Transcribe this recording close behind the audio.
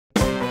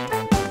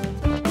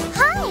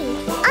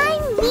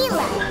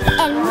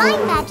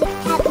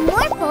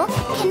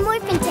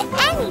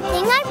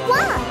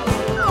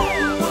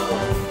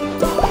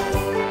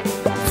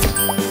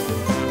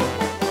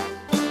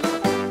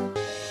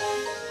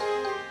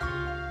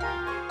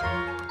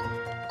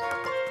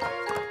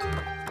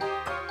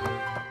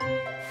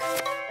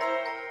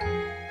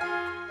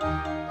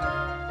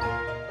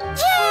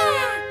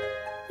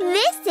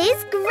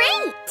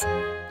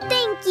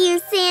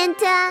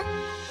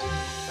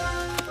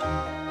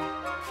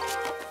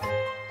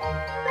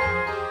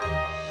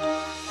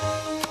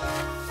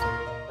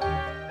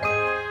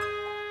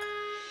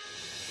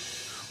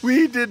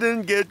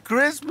didn't get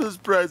Christmas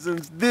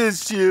presents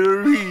this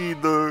year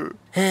either.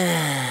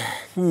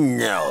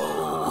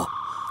 No.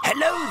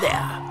 Hello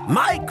there.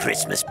 My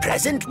Christmas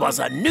present was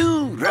a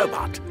new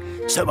robot,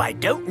 so I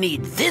don't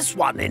need this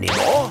one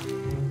anymore.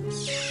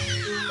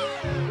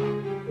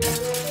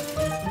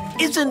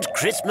 Isn't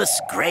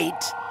Christmas great?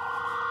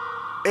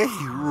 A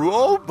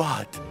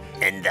robot?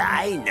 And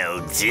I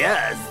know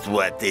just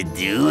what to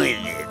do with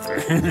it.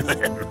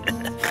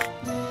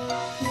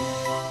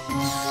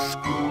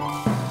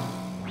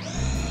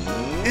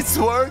 It's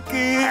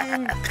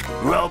working!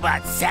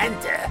 Robot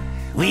Santa,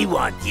 we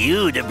want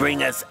you to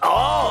bring us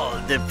all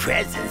the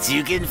presents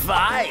you can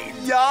find.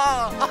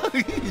 Yeah!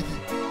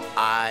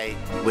 I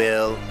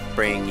will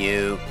bring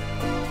you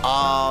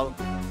all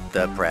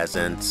the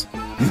presents.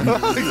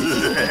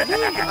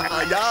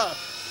 Yeah!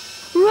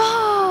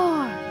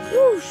 Roar!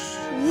 Whoosh!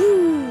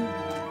 Woo!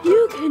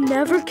 You can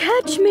never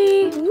catch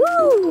me!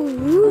 Woo!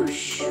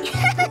 Whoosh!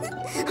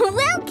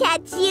 We'll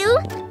catch you!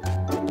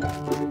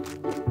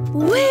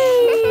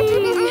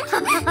 Whee!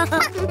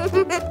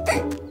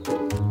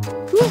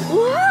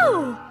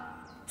 Whoa!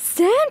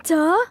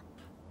 Santa?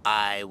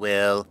 I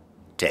will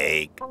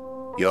take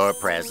your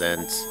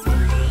presents.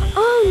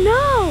 Oh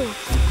no!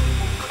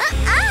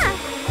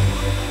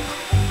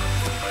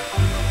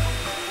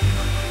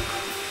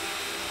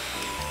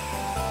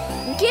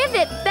 Give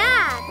it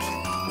back!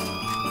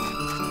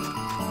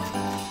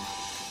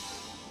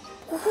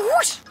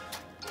 Whoosh!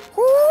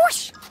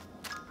 Whoosh!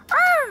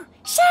 Oh,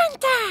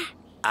 Santa!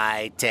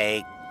 I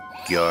take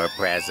your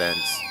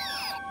presents.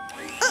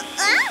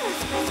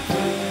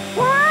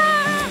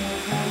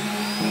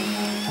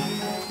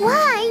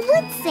 Why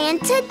would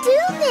Santa do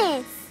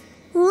this?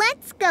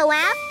 Let's go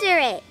after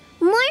it.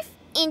 Morph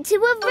into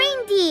a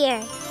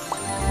reindeer.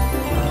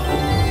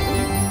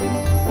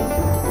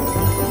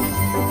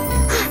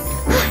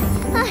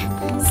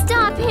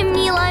 Stop him,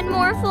 Mila and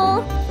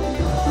Morphle!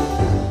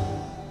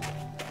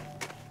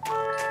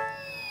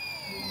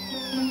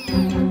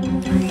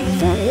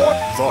 What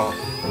the?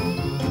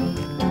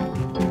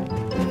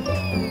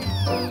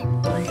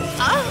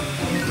 Oh,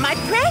 my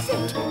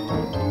present!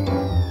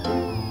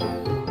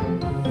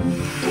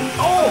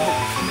 Oh!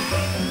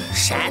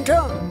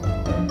 Santa?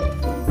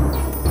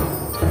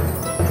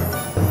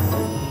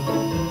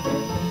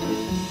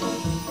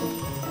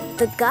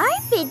 The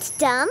garbage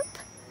dump?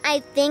 I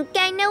think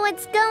I know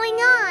what's going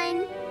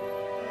on.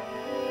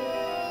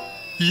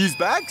 He's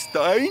back,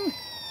 Stein.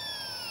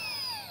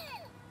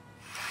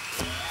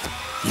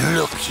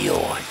 Look,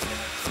 Jorn.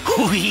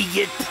 We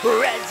get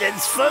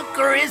presents for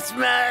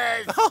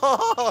Christmas!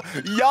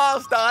 Yeah,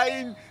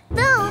 Stein.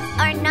 Those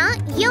are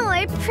not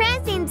your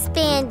presents,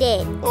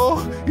 Bandit.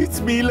 Oh, it's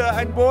Mila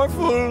and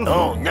Morphle.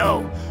 Oh,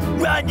 no.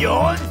 Run,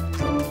 Jorn!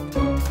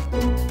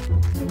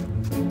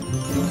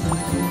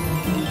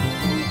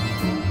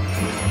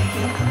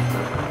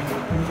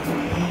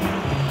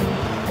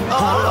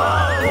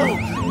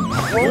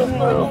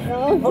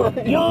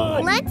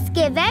 Let's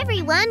give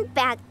everyone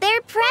back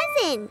their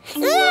presents.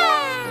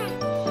 Yeah!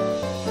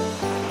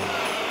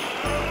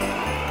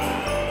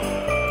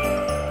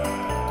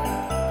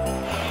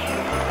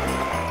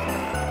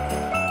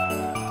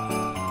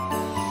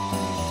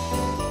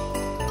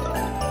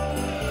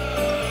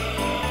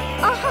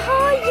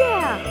 Oh,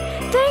 yeah!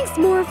 Thanks,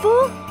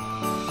 Morphle!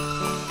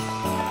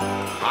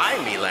 Hi,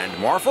 Mila and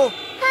Morphle.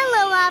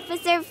 Hello,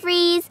 Officer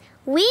Freeze.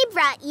 We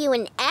brought you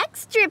an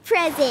extra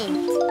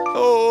present.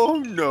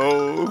 Oh,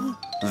 no.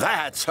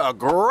 That's a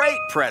great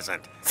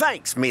present.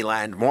 Thanks, Mila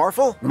and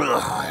Morphle.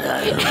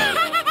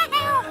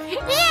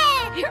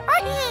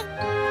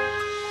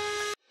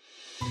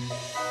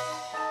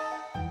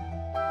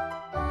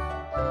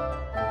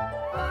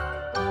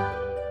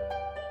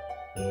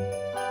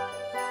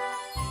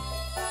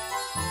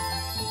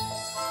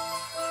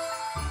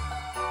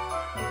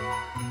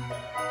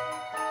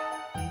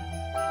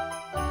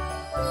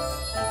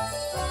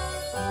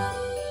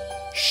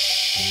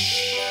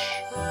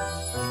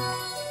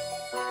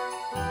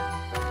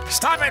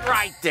 Stop it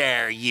right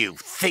there, you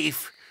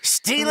thief.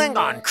 Stealing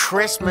on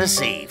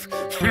Christmas Eve.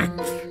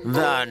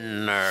 The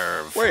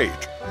nerve.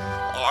 Wait,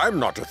 I'm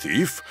not a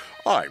thief.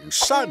 I'm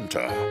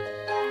Santa.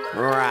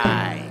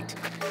 Right.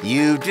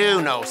 You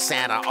do know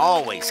Santa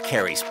always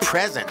carries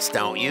presents,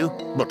 don't you?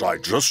 But I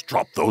just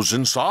dropped those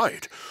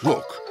inside.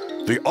 Look,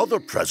 the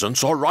other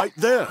presents are right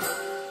there.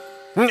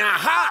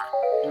 Aha!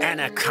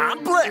 An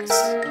accomplice!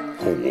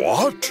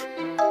 What?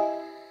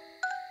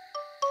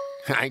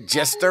 I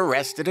just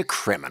arrested a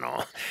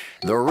criminal.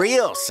 The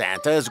real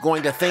Santa is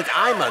going to think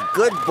I'm a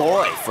good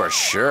boy for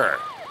sure.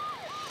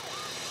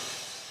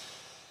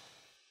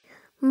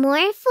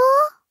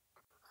 Morphle?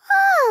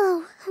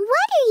 Oh, what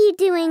are you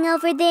doing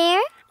over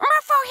there?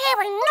 Morphle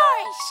hearing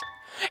noise.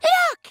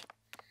 Look!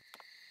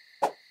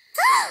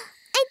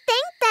 I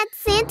think that's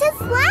Santa's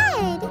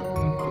sled.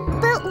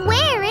 But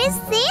where is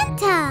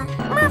Santa?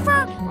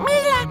 Morphle,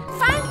 Mila,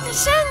 find the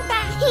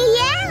Santa.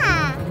 Yeah!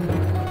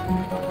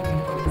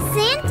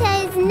 Santa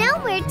is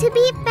nowhere to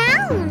be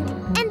found.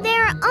 And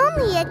there are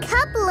only a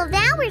couple of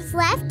hours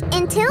left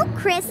until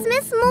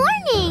Christmas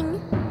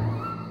morning.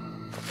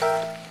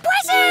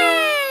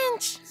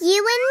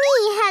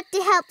 have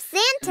to help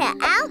Santa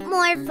out,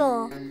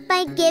 Morphle,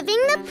 by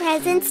giving the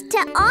presents to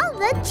all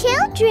the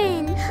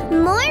children.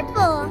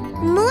 Morphle,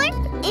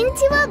 morph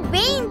into a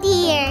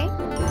reindeer.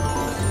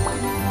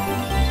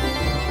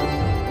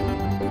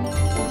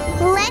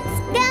 Let's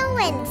go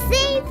and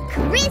save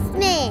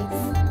Christmas.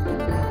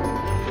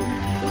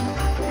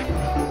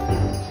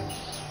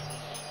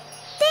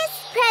 This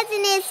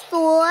present is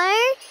for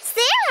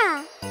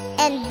Sarah,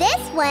 and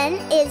this one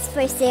is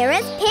for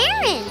Sarah's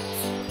parents.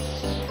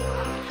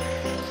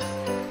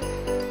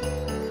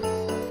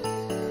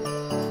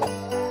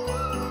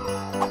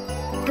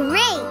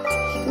 Great!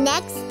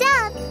 Next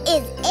up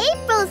is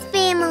April's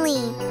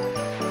family.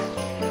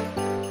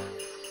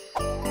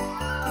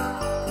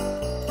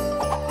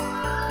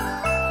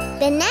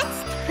 The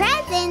next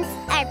presents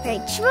are for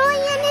Troy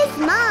and his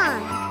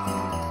mom.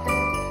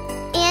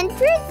 And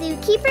for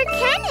Zookeeper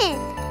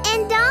Kenneth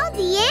and all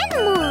the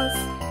animals.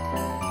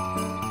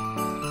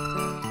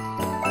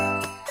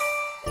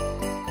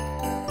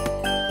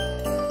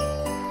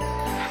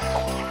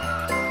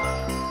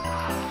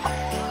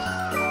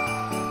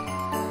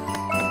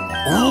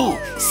 Ooh,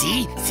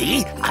 see?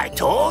 I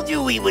told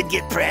you we would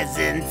get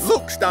presents.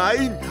 Look,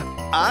 Stein,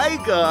 I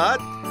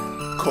got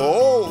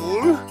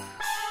coal.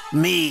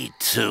 Me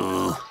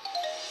too.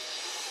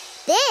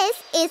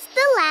 This is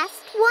the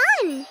last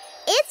one.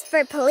 It's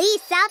for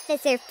Police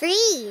Officer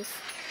Freeze.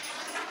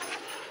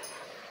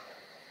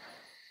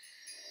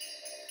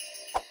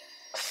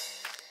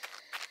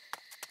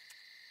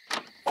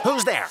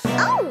 Who's there?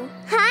 Oh,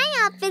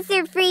 hi,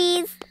 Officer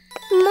Freeze.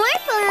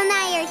 Morphle and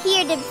I are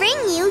here to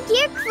bring you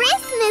your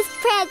Christmas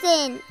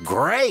present.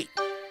 Great.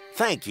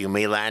 Thank you,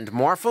 Mila and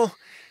Morphle.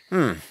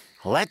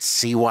 Let's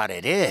see what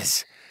it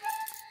is.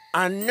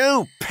 A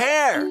new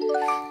pair!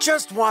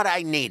 Just what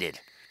I needed.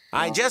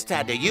 I just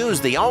had to use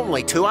the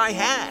only two I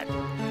had.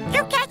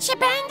 You got your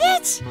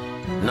bandits?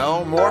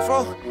 No,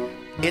 Morphle.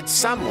 It's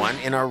someone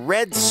in a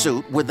red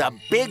suit with a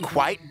big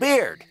white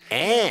beard.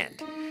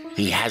 And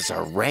he has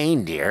a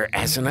reindeer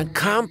as an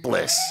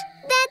accomplice.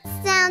 That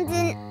sounds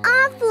an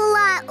awful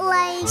lot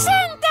like...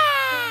 Santa!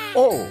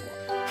 Oh,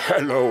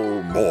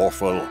 hello,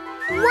 Morphle.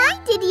 Why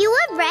did you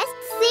arrest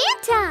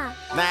Santa?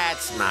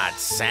 That's not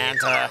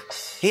Santa.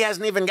 He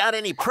hasn't even got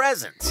any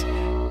presents.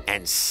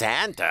 And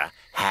Santa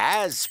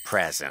has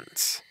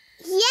presents.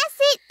 Yes,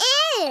 it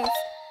is.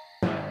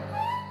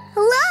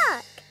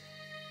 Look.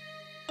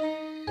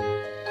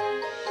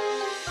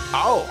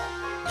 Oh,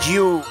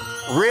 you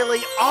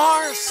really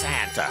are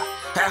Santa.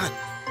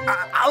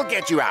 I'll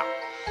get you out.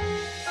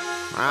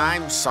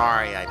 I'm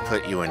sorry I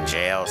put you in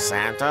jail,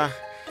 Santa.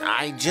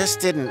 I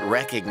just didn't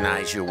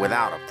recognize you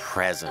without a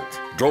present.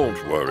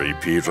 Don't worry,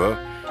 Peter.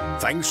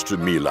 Thanks to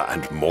Mila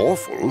and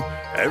Morphle,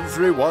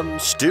 everyone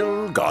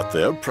still got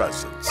their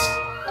presents.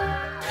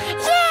 Yeah!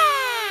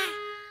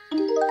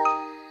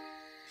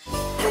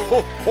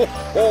 Ho, ho,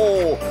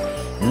 ho!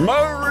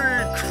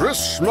 Merry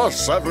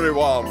Christmas,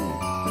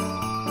 everyone!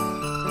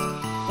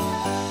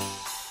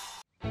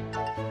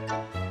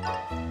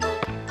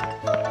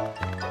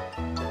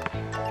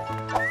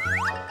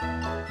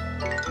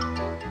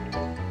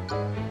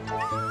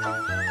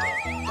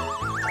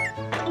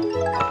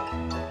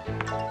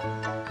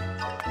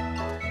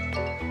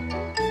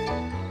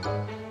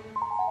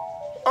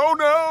 Oh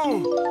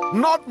no!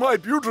 Not my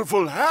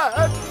beautiful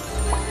hat!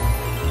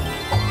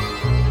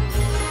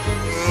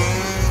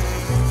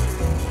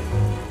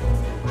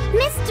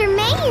 Mr.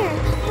 Mayor,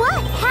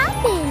 what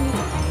happened?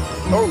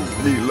 Oh,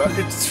 Mila,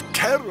 it's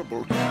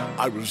terrible.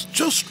 I was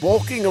just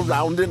walking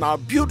around in our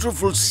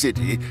beautiful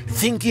city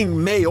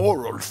thinking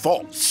mayoral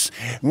thoughts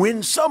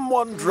when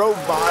someone drove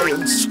by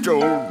and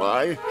stole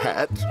my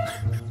hat.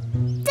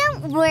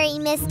 Don't worry,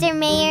 Mr.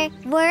 Mayor.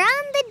 We're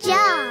on the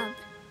job.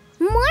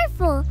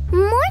 Morphle,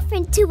 morph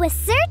into a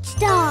search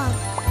dog.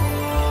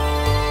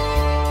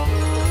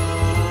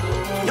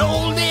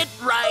 Hold it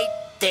right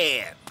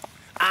there.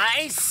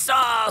 I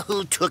saw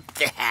who took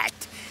the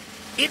hat.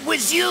 It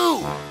was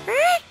you.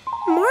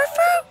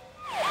 Morphle?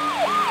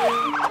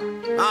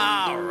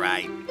 All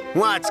right.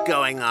 What's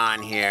going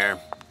on here?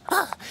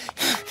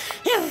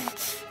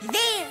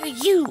 There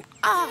you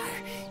are,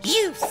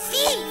 you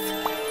thief!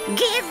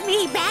 Give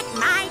me back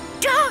my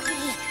doggy!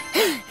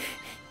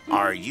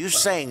 Are you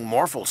saying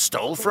Morphle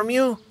stole from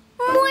you?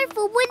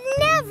 Morphle would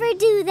never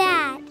do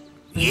that.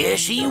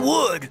 Yes, he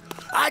would.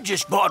 I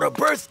just bought a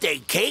birthday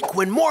cake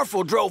when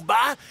Morphle drove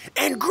by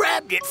and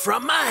grabbed it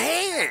from my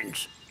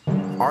hands.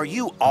 Are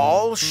you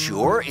all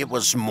sure it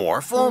was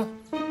Morphle?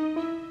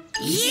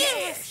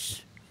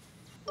 Yes.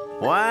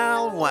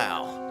 Well,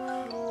 well.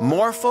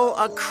 Morphle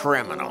a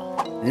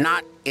criminal.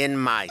 Not in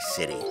my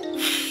city.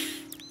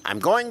 I'm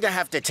going to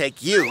have to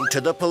take you to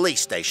the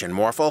police station,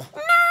 Morphle.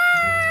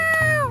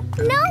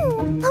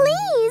 No,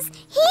 please.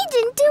 He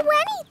didn't do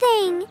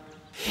anything.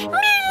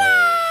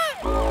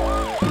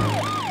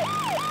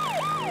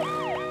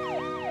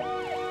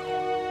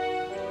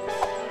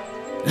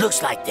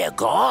 Looks like they're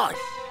gone.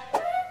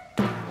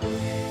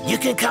 You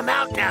can come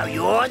out now,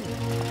 Yorn.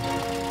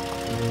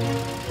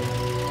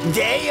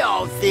 They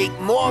all think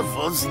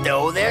Morphle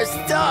stole their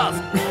stuff.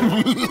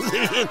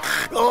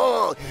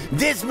 Oh,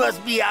 this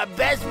must be our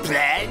best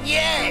plan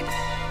yet.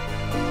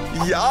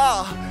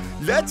 Yeah,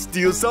 let's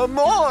steal some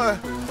more.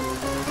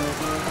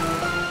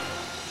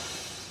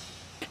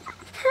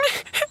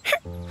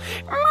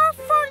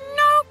 Morphle,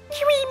 no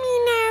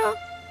criminal.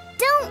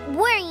 Don't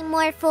worry,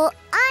 Morphle.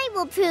 I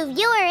will prove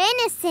you're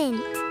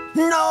innocent.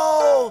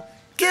 No!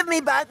 Give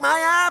me back my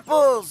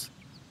apples!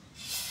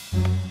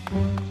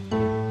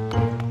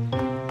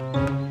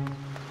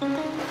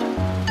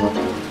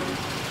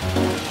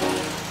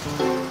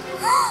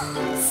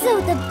 So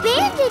the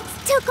bandits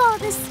took all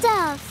the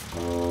stuff.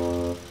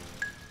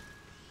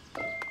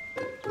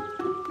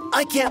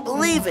 I can't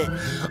believe it!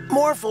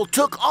 Morphle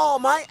took all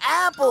my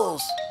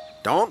apples!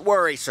 Don't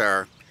worry,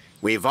 sir.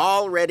 We've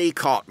already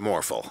caught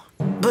Morphle.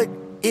 But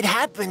it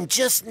happened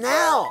just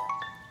now.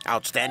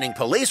 Outstanding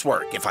police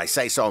work, if I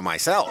say so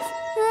myself.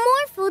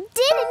 Morphle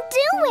didn't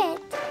do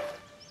it.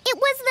 It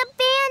was the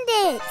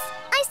bandits.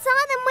 I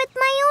saw them with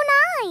my own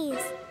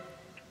eyes.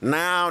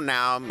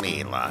 Now,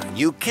 Mila,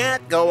 you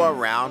can't go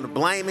around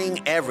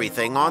blaming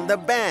everything on the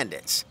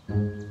bandits.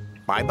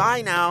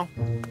 Bye-bye now.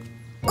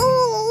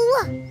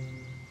 Ooh!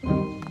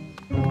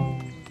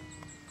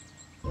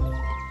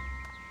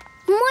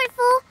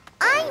 Morphle,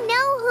 I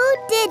know who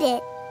did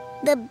it.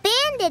 The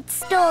bandits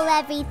stole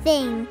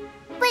everything.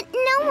 But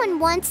no one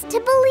wants to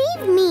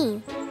believe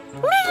me.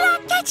 Mila,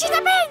 catch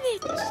the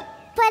bandits.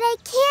 But I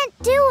can't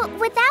do it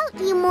without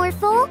you,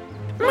 Morphle.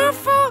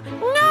 Morphle,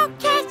 no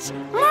catch.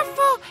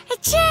 Morphle, a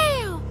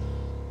jail.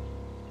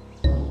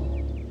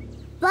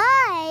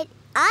 But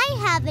I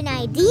have an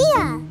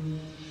idea.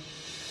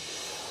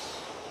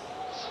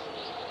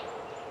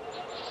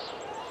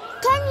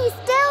 Can you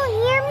still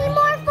hear me,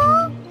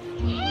 Morphle?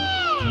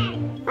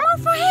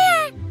 Morphle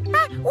here.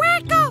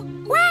 Wacko,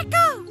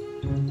 wacko.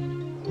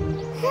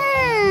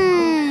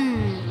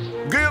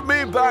 Give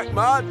me back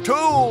my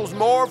tools,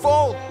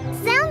 Morphle.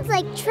 Sounds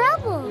like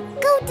trouble.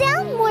 Go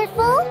down,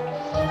 Morphle.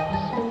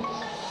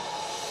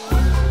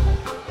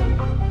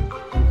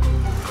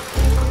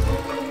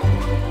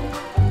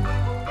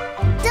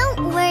 Don't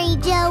worry,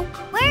 Joe.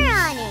 We're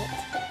on it.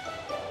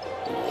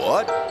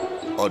 What?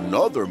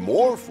 Another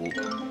Morphle?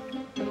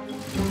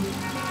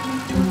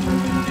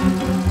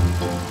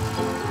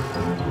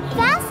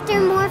 Faster,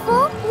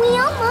 Morphle. We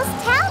almost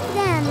have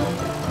them.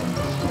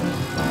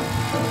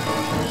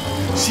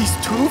 She's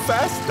too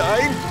fast,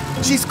 Stein.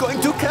 She's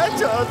going to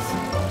catch us.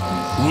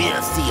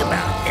 We'll see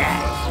about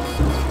that.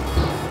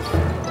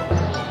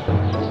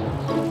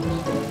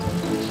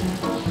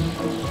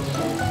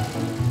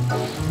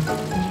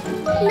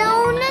 No.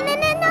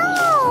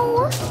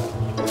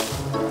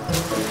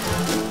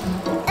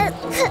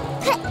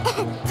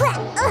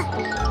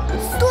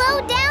 Slow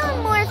down,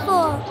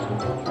 Morphle.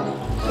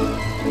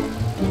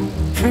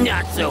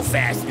 Not so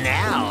fast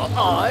now,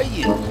 are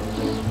you?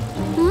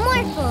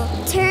 Morphle,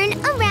 turn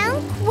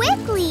around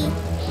quickly.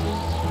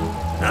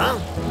 Huh?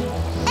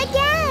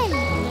 Again.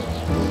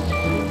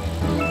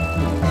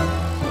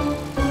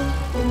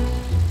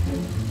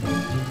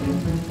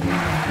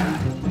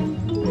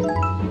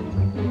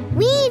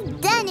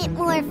 We've done it,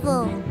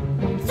 Morphle.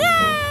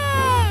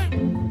 Yeah!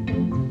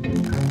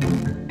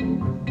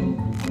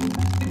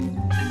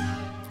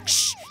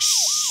 Shh.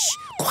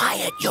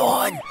 Quiet,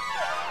 Yawn.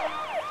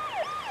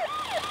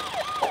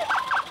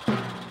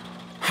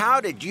 How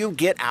did you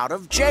get out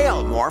of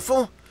jail,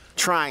 Morphle?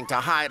 Trying to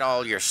hide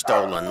all your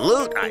stolen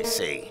loot, I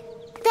see.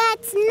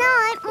 That's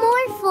not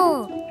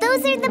Morphle.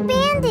 Those are the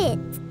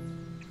bandits.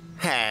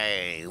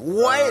 Hey,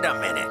 wait a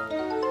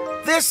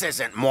minute. This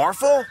isn't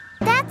Morphle.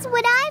 That's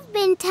what I've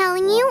been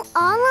telling you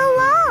all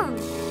along.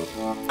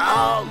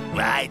 All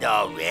right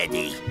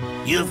already.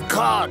 You've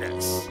caught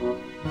us.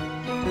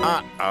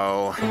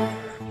 Uh-oh.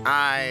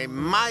 I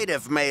might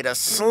have made a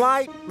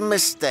slight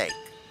mistake.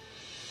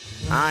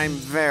 I'm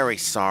very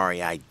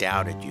sorry I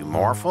doubted you,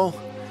 Morphle.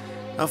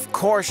 Of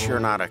course you're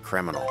not a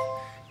criminal.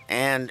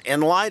 And in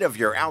light of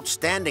your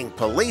outstanding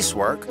police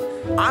work,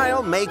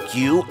 I'll make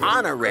you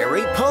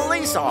honorary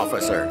police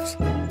officers.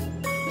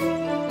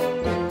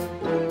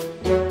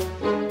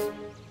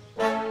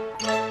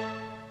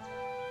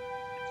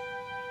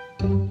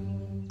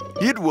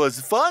 It was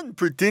fun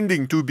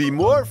pretending to be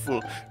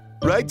Morphle.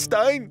 Right,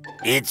 Stein?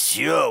 It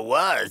sure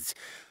was.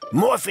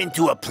 Morph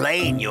into a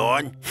plane,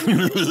 Yawn.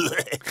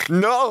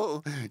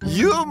 No,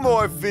 you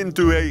morph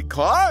into a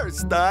car,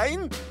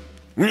 Stein.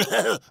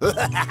 Let's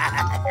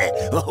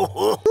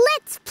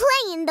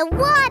play in the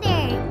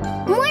water.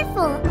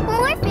 Morphle,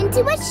 morph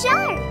into a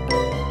shark.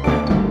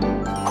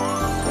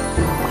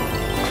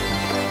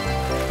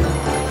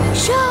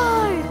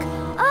 Shark!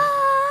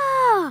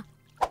 Ah!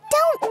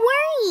 Don't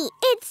worry,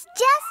 it's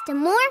just a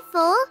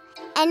Morphle.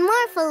 And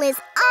Morphle is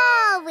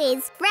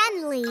always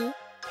friendly.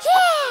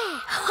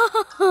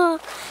 Yeah!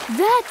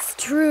 That's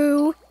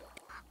true.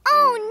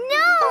 Oh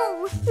no!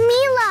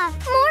 Mila,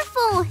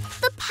 Morphle,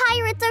 the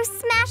pirates are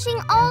smashing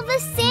all the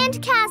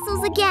sand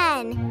castles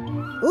again.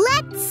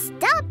 Let's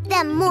stop them.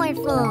 them,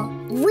 Morphle.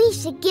 We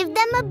should give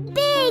them a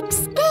big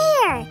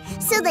scare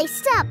so they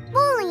stop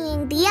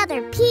bullying the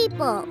other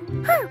people.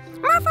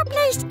 Morphle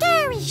plays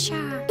Scary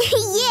Shark.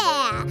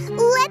 Yeah,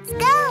 let's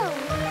go.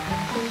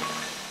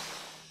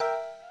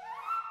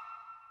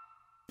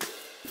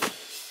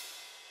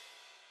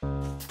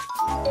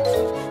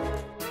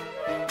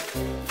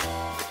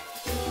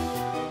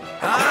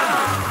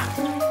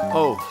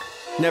 Oh,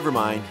 never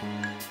mind.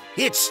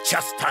 It's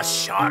just a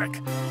shark.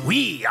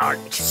 We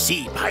aren't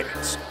sea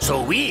pirates,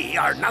 so we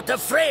are not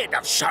afraid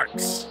of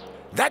sharks.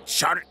 That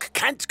shark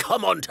can't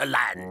come onto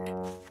land.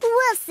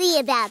 We'll see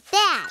about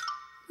that.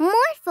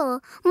 Morphle,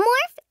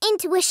 morph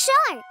into a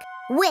shark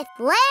with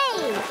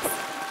legs.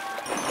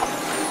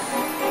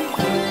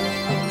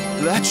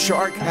 That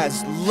shark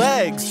has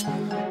legs.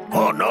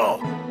 Oh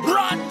no!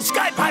 Run,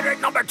 Sky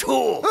Pirate number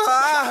 2!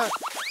 Ah!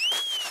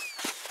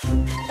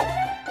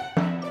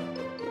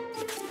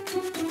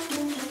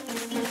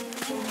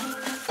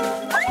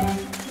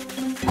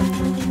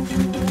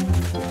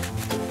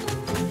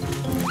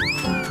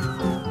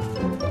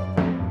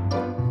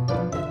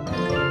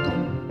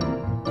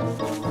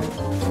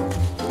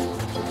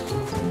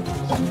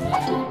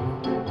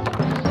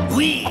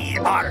 We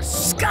are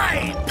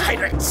Sky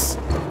Pirates.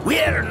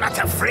 We're not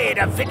afraid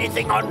of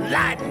anything on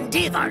land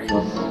either.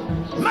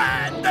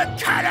 Man the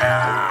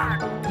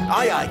cannon!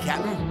 Aye, aye,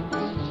 Captain.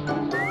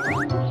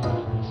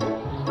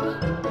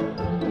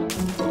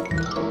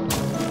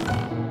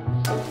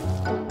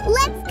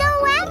 Let's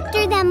go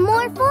after them,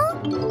 Morphle.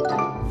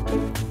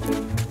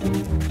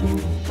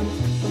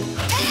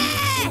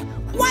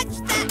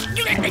 What's that?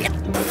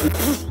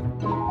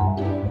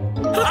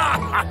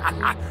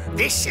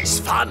 This is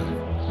fun.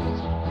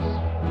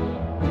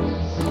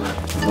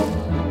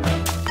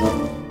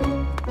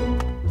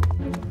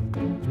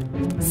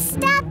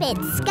 Stop it,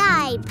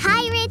 Sky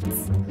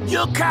Pirates.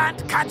 You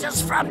can't catch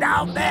us from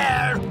down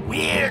there,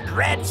 weird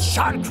red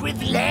shark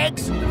with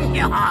legs.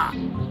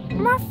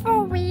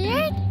 Morphle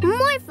weird?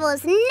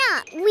 Morphle's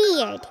not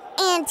weird,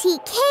 and he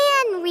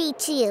can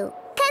reach you,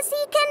 'cause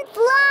he can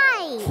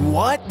fly.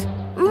 What?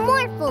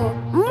 Morphle,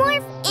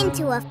 morph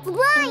into a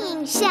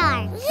flying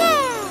shark. Yeah!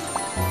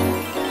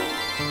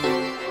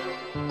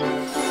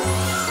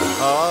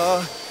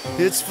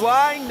 It's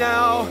flying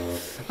now.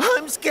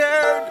 I'm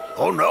scared.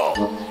 Oh no!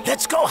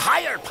 Let's go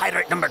higher,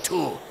 Pirate number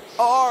 2.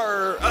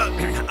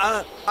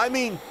 I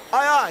mean,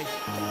 aye,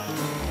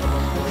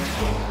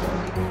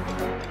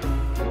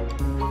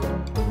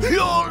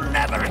 You'll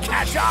never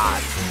catch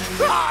us!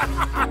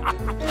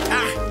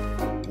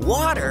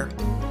 Water?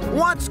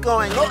 What's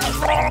going on?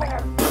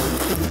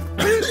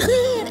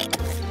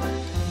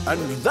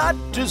 And that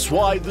is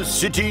why the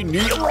city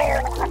needs...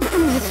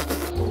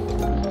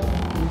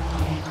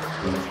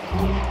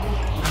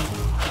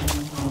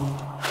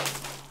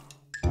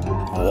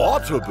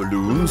 water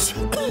balloons?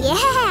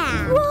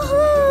 Yeah!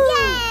 Woohoo!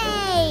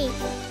 Yay!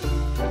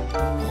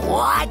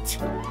 What?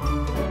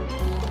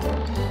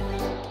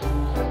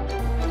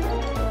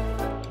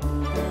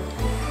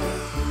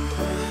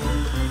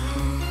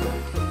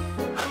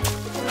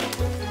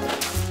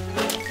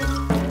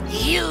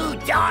 You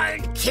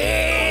darn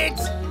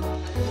kids!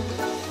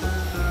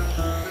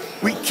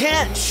 We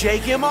can't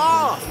shake him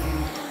off.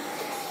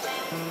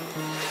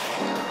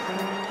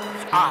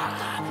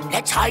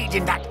 Let's hide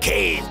in that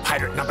cave,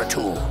 Pirate number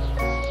 2.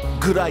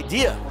 Good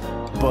idea.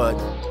 But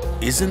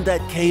isn't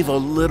that cave a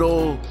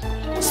little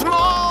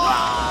small?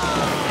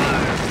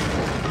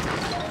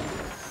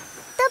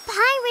 The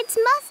pirates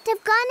must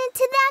have gone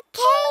into that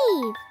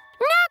cave.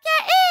 Now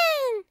get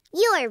in!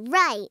 You're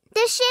right.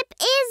 The ship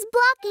is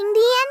blocking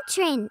the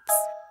entrance.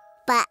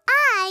 But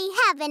I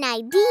have an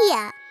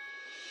idea.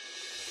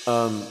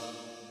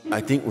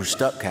 I think we're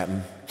stuck,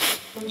 Captain.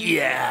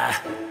 Yeah,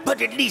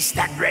 but at least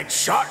that red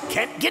shark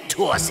can't get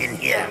to us in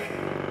here.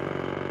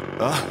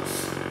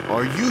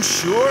 Are you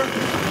sure?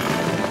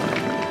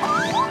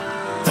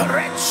 The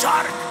red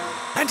shark!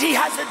 And he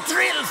has a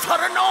drill for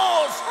a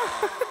nose!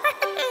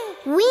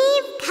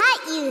 We've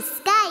caught you,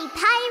 Sky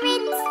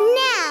Pirates.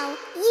 Now,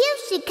 you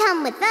should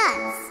come with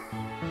us.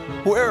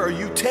 Where are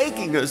you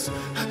taking us?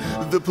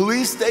 The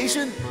police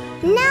station?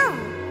 No,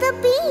 the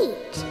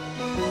beach.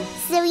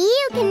 So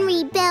you can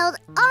rebuild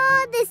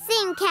all the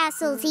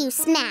sandcastles you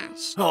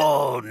smashed.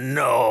 Oh,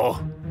 no.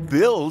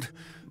 Build?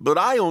 But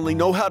I only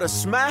know how to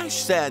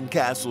smash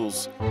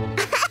sandcastles.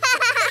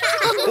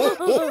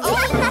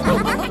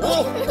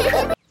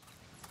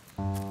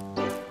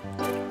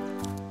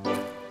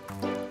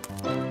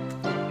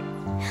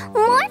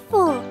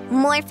 Morphle,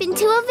 morph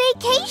into a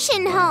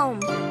vacation home.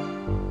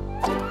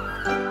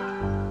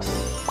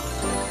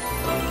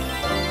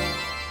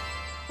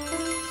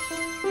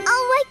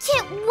 Oh, I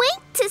can't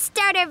wait to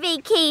start our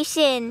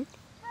vacation.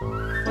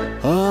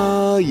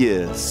 Ah,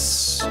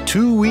 yes.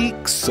 2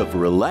 weeks of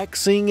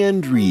relaxing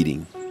and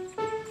reading.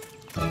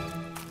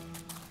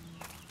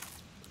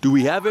 Do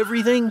we have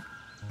everything?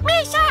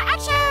 Mesa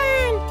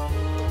action!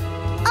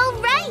 All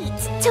right,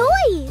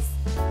 toys.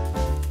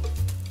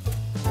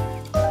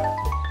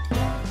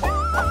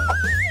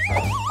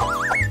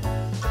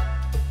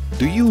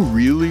 Do you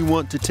really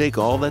want to take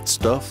all that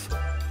stuff?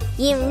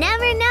 You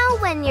never know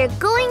when you're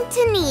going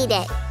to need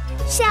it.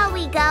 Shall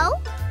we go?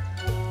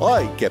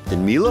 Aye,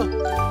 Captain Mila.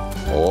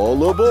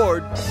 All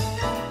aboard.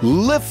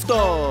 Lift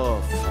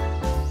off!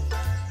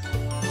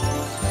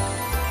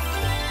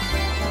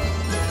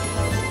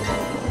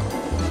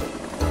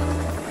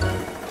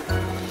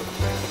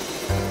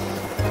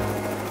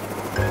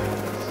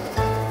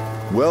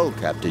 Well,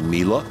 Captain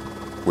Mila,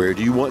 where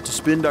do you want to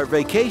spend our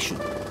vacation?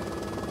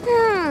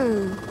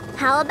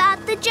 How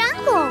about the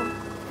jungle?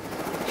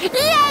 Yay!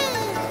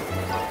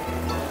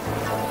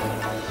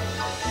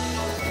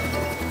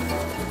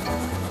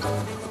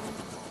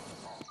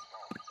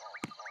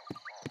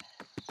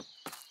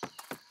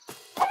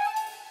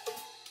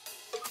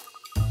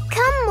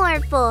 Come,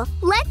 Morphle,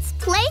 let's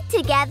play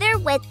together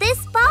with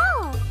this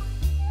ball.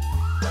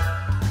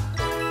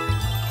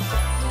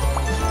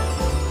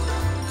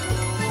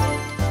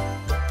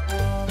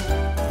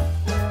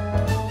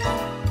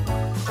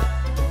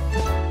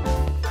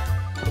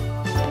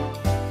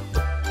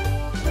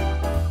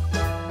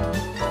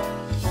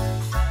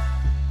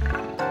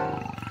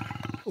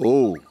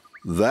 Oh,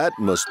 that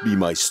must be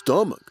my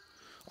stomach.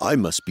 I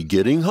must be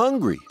getting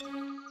hungry.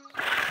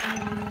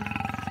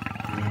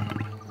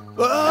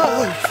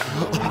 A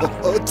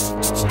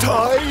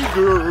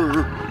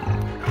tiger!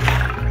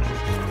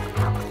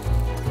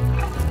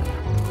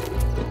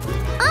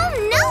 Oh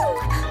no!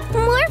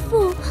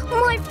 Morphle,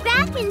 morph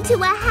back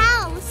into a house.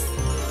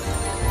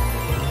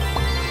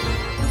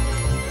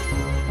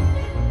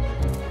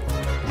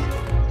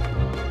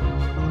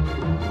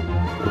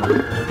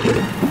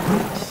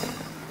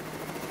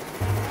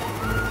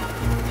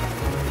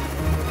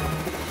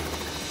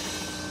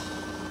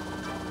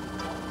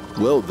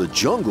 Well, the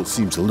jungle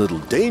seems a little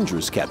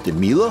dangerous, Captain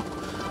Mila.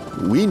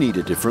 We need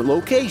a different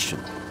location.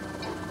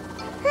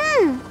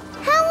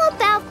 How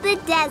about the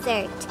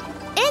desert?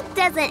 It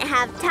doesn't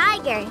have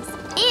tigers,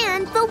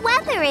 and the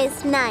weather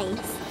is nice.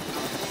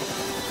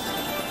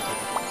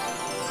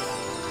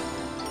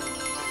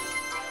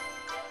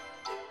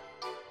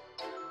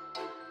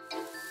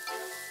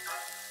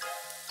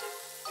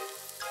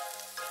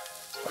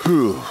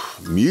 Whew,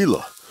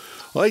 Mila,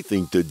 I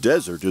think the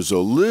desert is a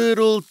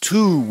little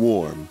too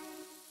warm.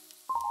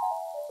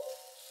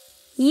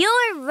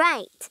 You're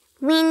right.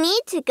 We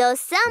need to go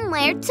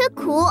somewhere to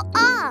cool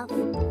off.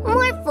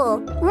 Morphle,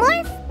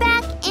 morph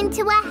back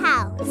into a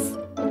house.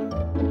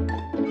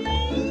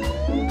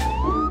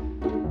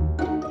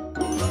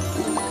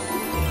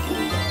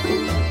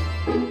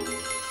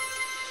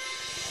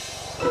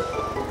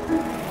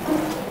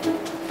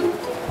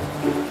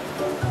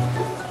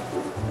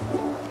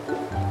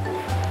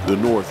 The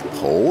North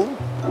Pole?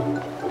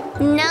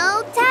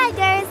 No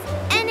tigers,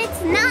 and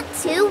it's not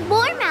too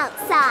warm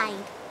outside.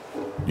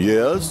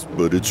 Yes,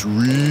 but it's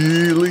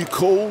really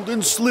cold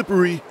and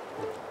slippery.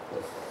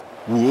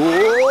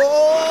 Whoa!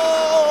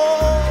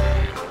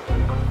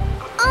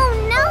 Oh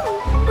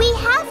no! We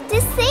have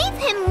to save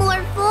him,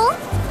 Morphle!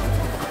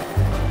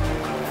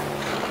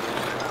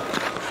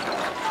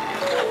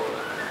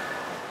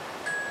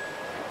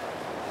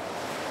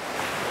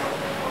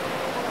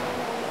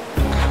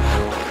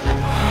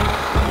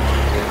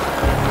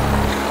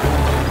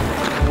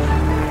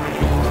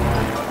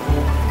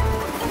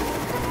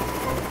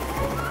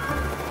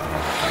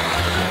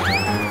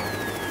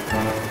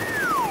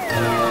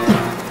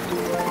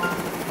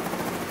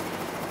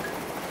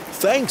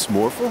 Thanks,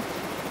 Morphle.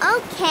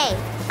 Okay,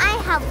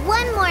 I have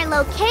one more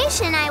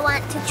location I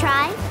want to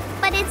try,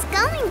 but it's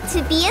going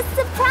to be a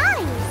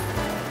surprise.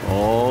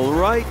 All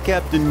right,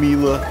 Captain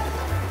Mila.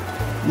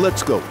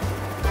 Let's go.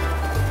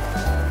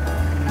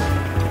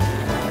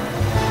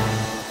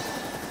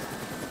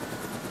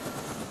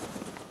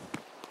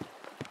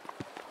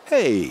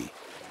 Hey,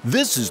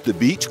 this is the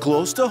beach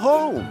close to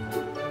home.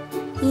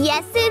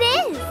 Yes, it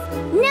is.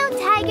 No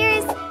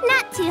tigers,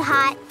 not too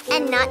hot,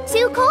 and not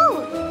too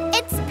cold.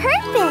 It's perfect.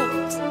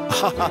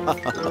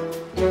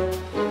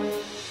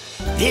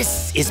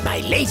 This is my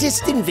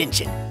latest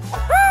invention.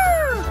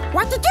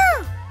 What to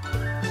do?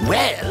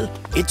 Well,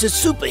 it's a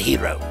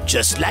superhero,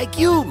 just like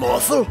you,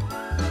 Morphle.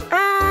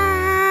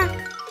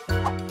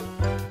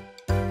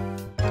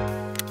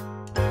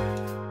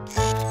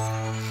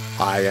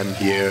 I am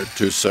here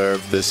to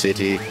serve the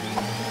city.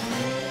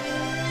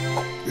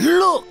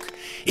 Look,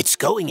 it's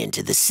going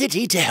into the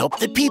city to help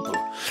the people.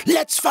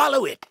 Let's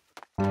follow it.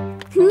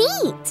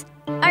 Neat.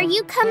 Are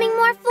you coming,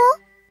 Morphle?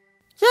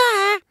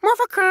 Yeah,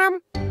 Morphle come.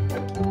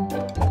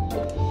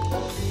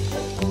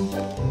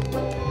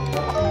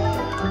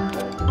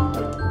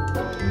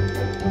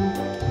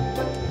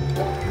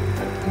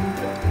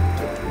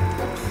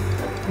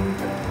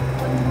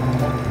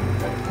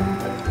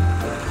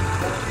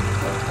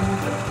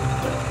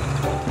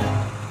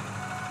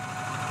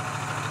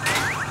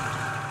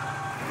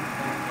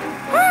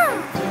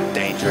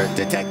 Danger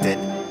detected.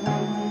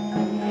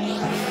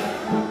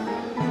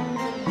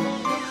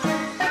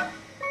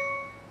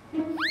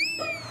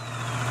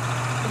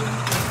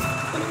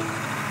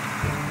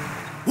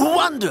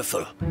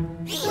 Wonderful.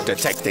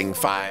 Detecting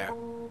fire.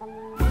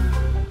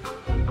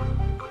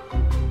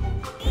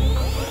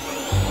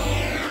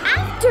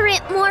 after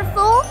it,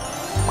 Morphle.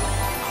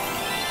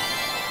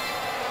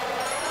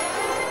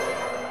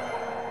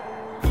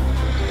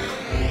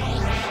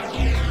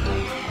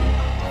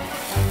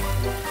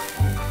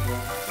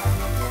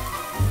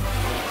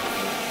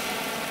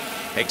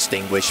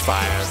 Extinguish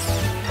fire.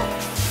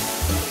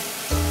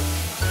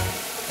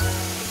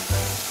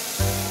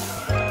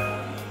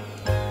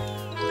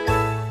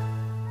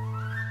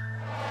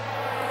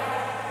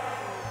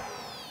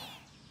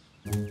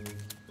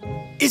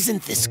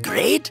 Isn't this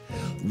great?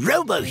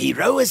 Robo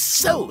Hero is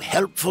so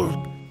helpful.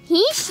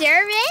 He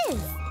sure is.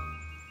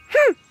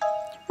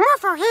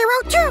 Morphle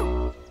Hero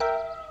too.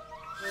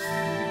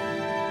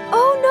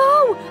 Oh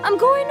no! I'm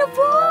going to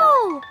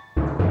fall!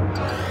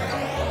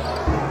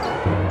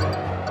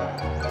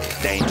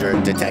 Danger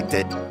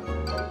detected.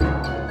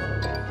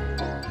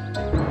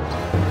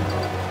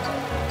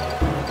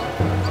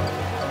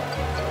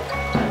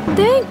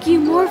 Thank you,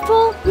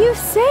 Morphle. You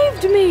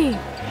saved me.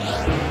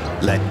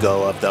 Let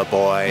go of the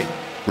boy.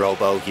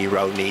 Robo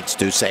Hero needs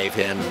to save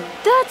him.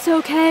 That's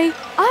okay.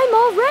 I'm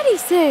already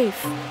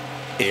safe.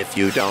 If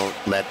you don't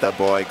let the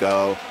boy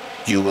go,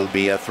 you will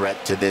be a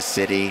threat to this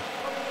city.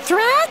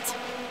 Threat?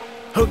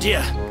 Oh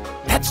dear,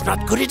 that's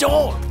not good at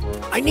all.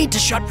 I need to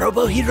shut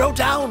Robo Hero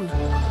down.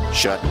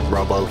 Shut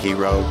Robo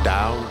Hero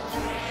down.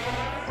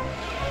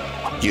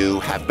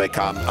 You have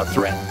become a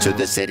threat to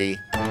the city.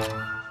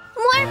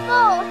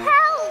 Morphle, help!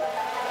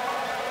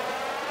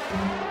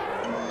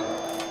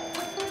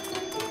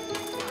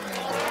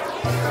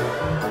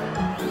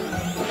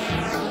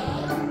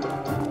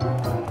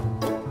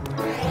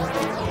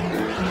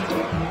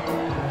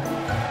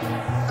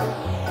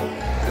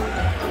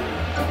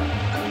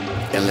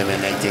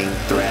 Eliminating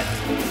threat.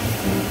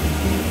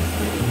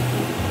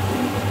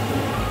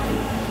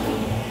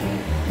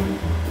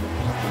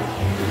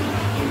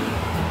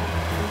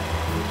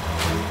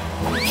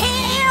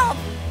 Help!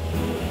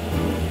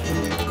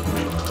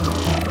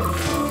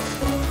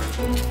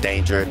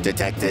 Danger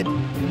detected.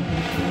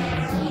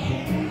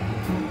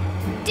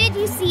 Did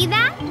you see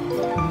that?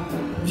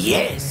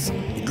 Yes,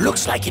 it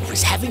looks like it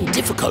was having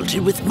difficulty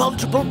with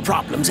multiple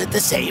problems at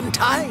the same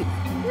time.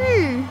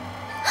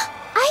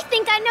 I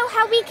think I know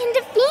how we can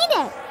defeat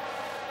it.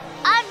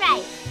 All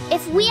right,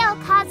 if we all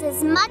cause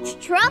as much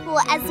trouble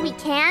as we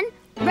can,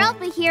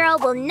 Robo Hero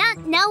will not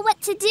know what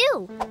to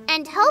do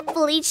and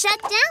hopefully shut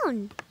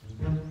down.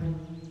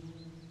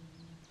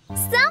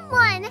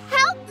 Someone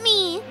help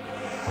me!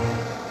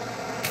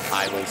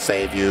 I will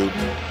save you.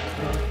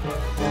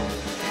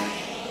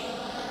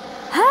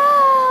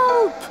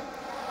 Help!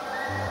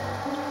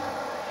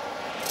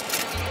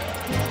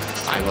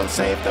 I will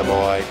save the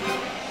boy.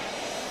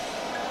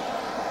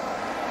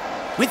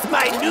 With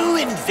my new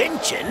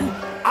invention,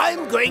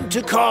 I'm going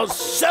to cause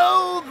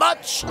so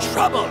much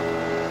trouble.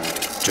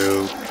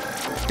 Too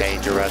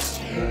dangerous.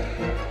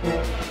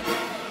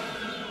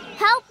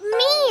 Help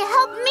me!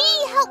 Help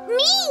me! Help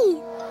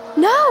me!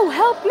 No,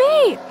 help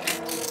me!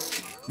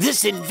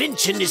 This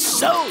invention is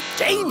so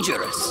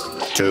dangerous.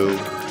 Too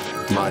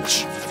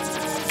much.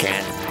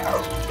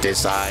 Can't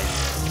decide.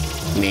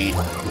 Need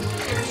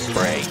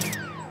break.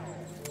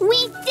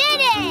 We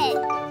did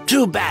it!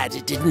 Too bad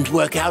it didn't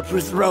work out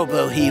with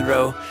Robo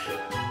Hero.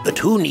 But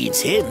who needs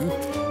him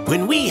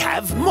when we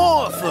have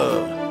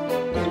Morphle?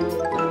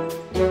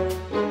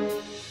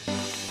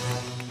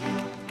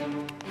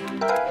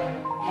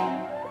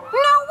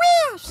 No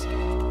wheels.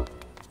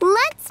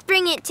 Let's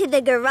bring it to the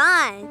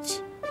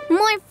garage.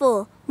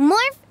 Morphle,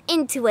 morph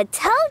into a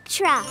tow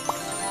truck.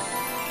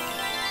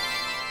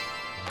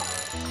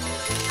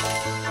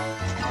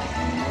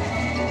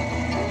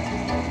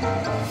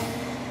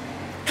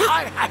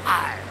 Hi, hi,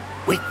 hi.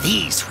 With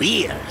these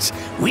wheels,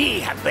 we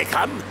have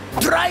become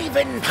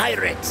driving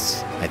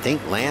pirates. I think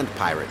land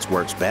pirates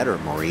works better,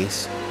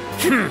 Maurice.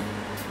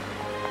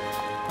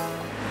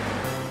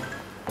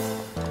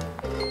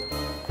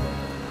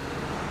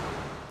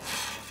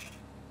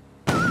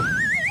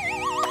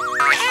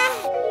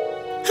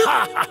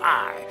 Ha ha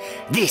ha!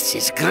 This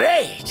is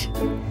great.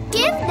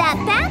 Give that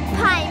back,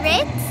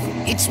 pirates.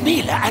 It's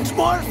Mila and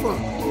Morphle.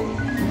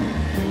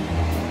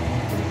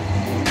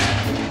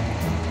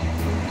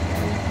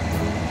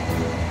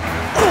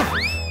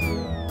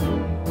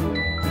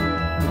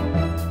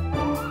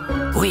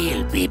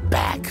 We'll be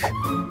back.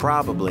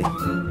 Probably.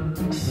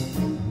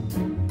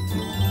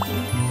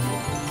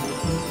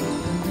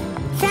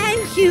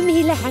 Thank you,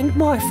 Mila and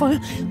Morphle.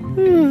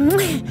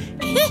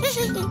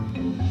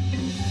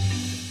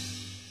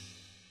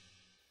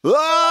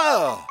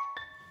 Ah!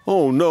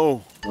 Oh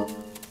no.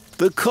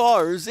 The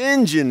car's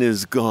engine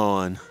is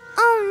gone.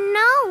 Oh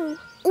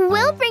no.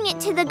 We'll bring it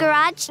to the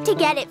garage to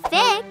get it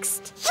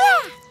fixed.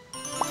 Yeah!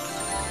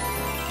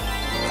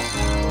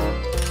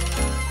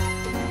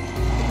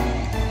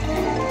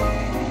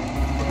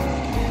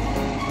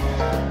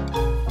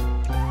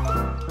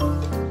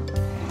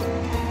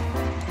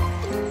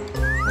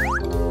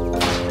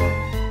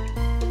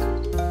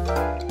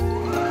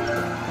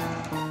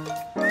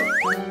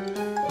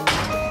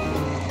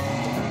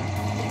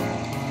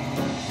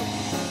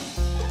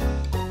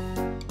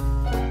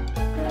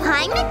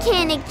 Hi,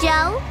 Mechanic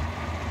Joe.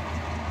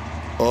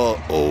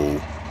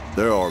 Uh-oh.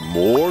 There are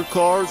more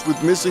cars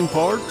with missing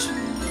parts?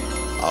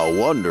 I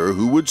wonder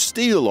who would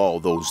steal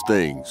all those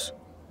things.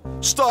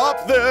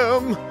 Stop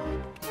them!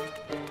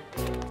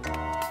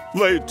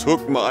 They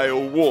took my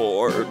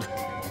award.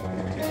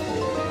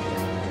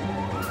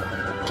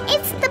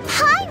 It's the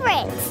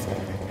pirates!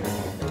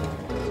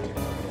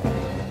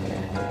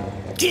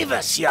 Give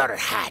us your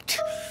hat.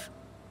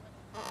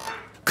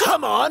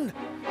 Come on.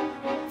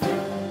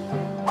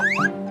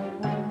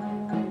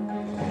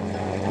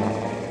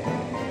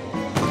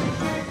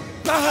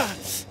 Ah,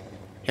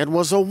 it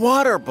was a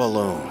water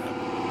balloon.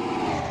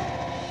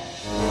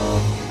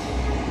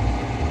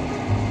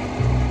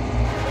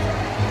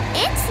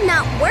 It's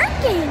not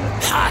working.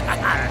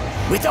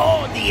 With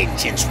all the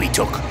engines we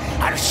took,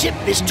 our ship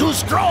is too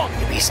strong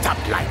to be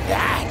stopped like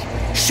that.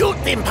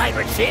 Shoot them,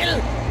 Pirate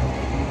Phil.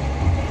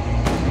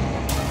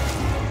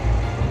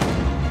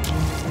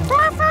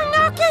 Morphle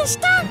no can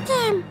stop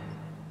them.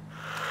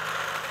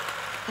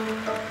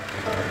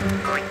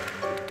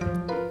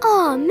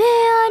 Oh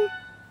man.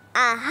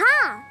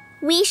 Aha!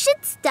 We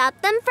should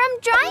stop them from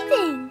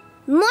driving.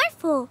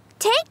 Morphle,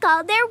 take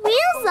all their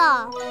wheels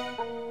off.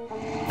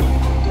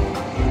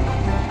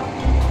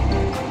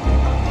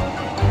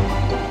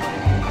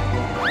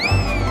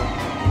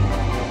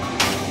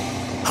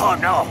 Oh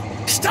no!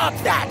 Stop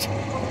that!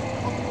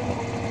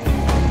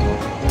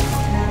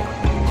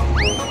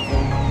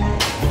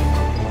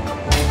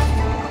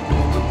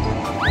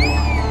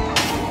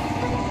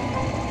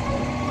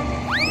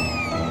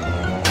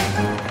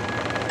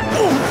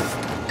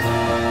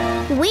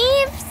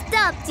 We've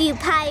stopped you,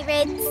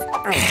 pirates.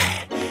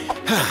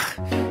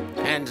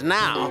 And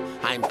now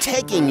I'm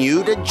taking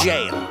you to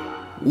jail.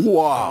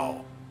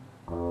 Wow.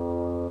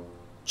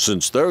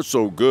 Since they're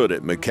so good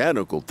at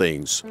mechanical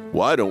things,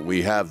 why don't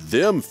we have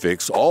them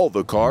fix all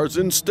the cars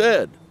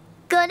instead?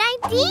 Good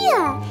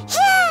idea.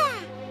 Yeah!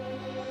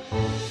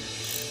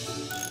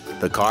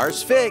 The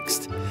car's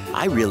fixed.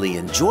 I really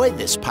enjoyed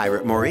this,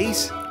 Pirate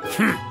Maurice.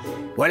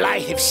 Well, I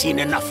have seen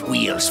enough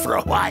wheels for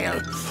a while.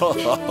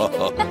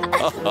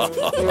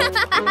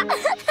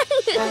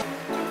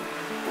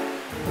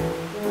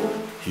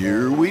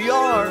 Here we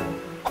are.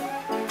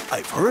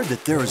 I've heard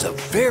that there is a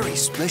very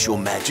special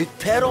magic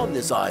pet on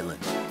this island.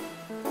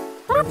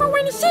 Morphle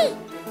wanna see.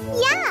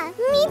 Yeah,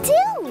 me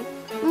too.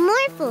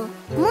 Morphle,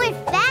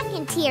 morph back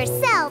into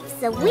yourself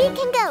so we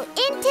can go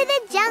into the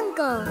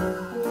jungle.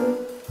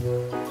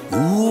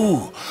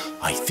 Ooh,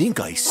 I think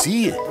I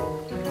see it.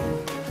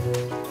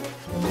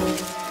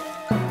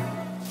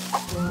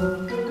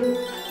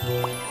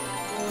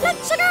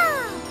 Let's go.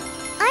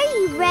 Are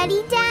you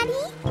ready,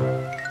 Daddy?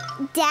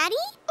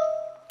 Daddy?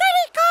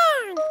 Daddy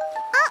gone.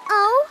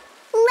 Uh-oh.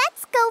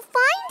 Let's go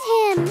find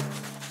him.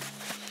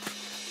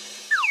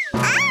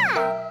 Ah!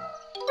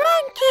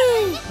 Monkey.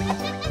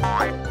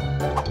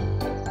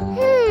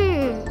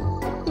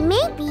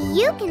 Maybe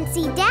you can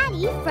see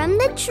Daddy from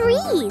the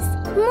trees.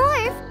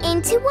 Morph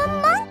into a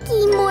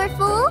monkey,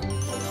 Morphle.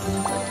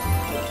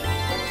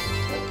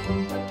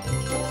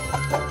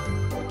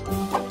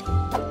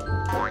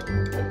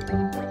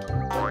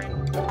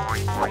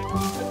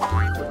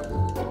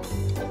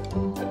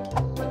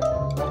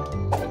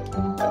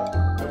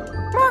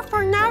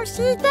 Morphle now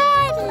see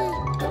Daddy.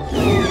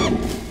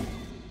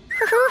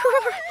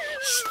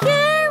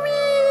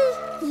 Scary.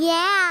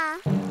 Yeah.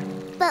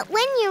 But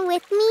when you're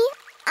with me,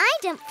 I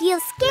don't feel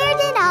scared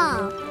at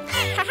all.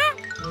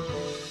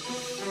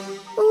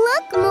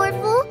 Look,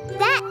 Morphle,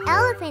 that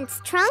elephant's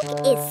trunk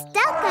is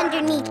stuck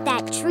underneath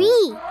that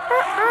tree.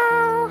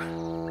 Uh-oh.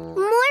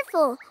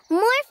 Morphle,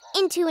 morph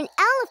into an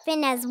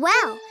elephant as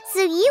well,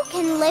 so you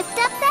can lift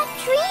up that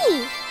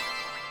tree.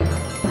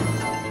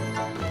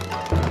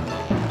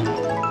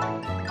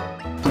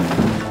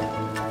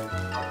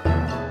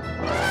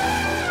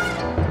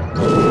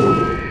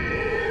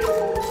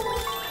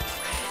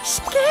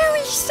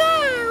 Scary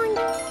sound.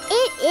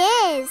 It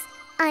is.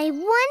 I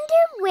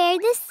wonder where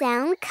the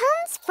sound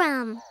comes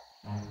from.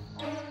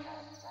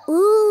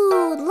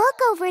 Ooh, look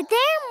over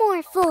there,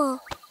 Morphle.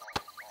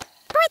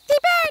 Pretty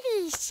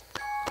birdies.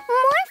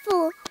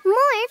 Morphle,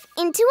 morph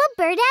into a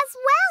bird as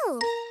well.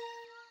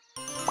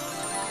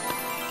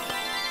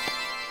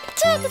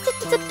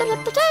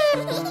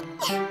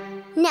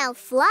 Now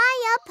fly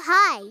up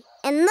high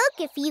and look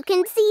if you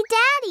can see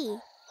Daddy.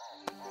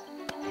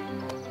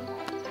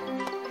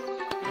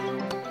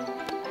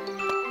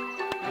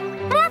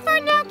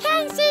 Morphle now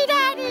can see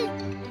Daddy.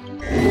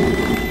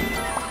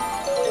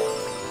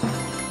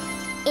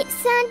 It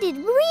sounded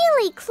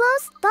really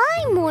close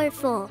by,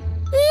 Morphle.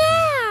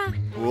 Yeah.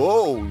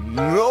 Oh,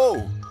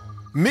 no!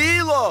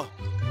 Mila!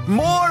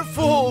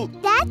 Morphle!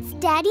 That's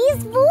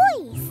Daddy's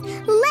voice.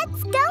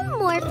 Let's go,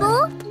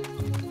 Morphle.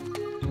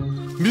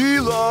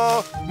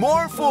 Mila!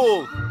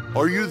 Morphle!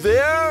 Are you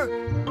there?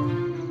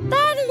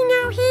 Daddy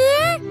now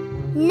here?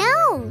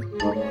 No.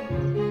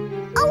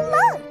 Oh,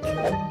 look.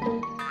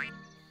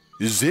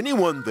 Is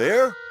anyone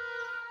there?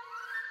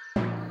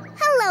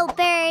 Hello,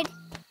 bird.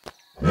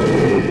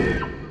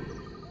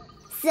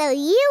 So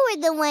you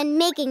were the one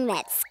making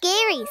that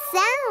scary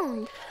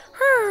sound.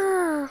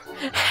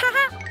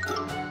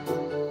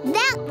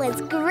 was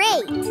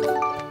great.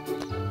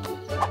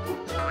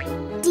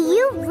 Do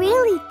you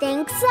really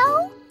think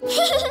so?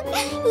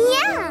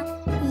 Yeah.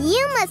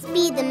 You must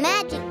be the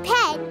magic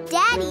pet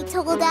Daddy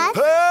told us.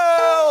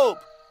 Help!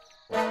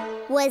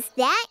 Was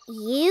that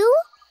you?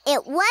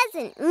 It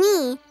wasn't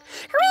me.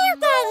 Real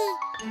Daddy!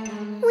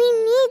 We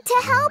need to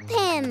help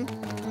him.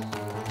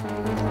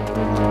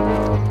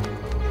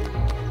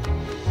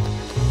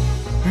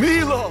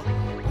 Mila!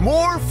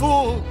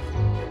 Morphle!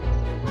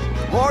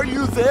 Are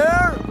you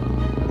there?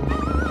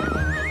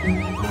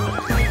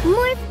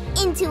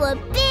 Morph into a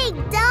big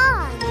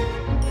dog.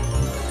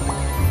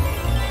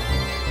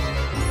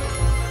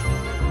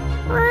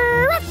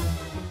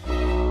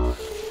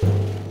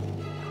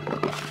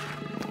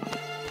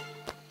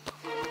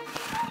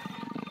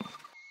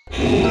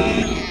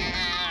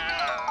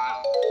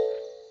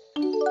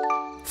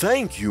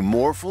 Thank you,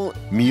 Morphle,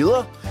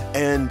 Mila,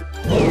 and...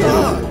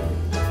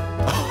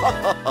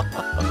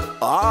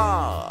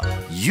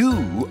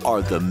 you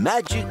are the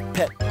magic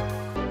pet.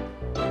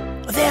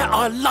 There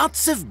are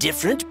lots of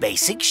different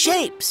basic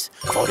shapes.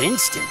 For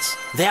instance,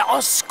 there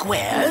are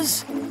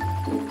squares,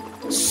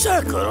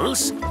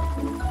 circles,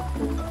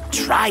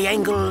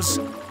 triangles,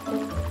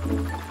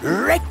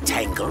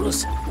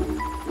 rectangles,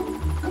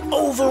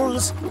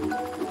 ovals,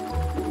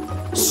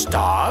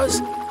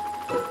 stars,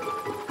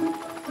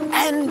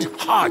 and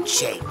heart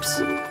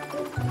shapes.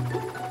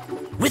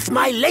 With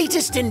my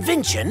latest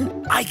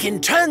invention, I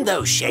can turn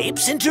those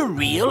shapes into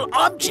real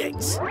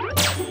objects.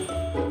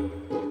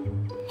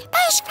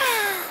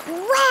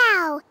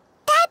 Wow,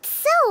 that's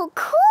so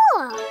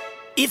cool.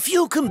 If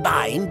you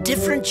combine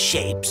different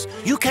shapes,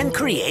 you can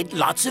create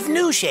lots of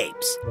new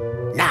shapes.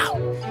 Now,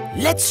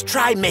 let's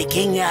try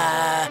making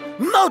a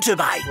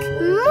motorbike.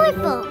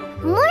 Morphle,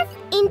 morph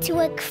into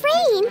a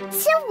crane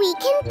so we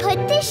can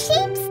put the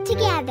shapes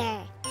together.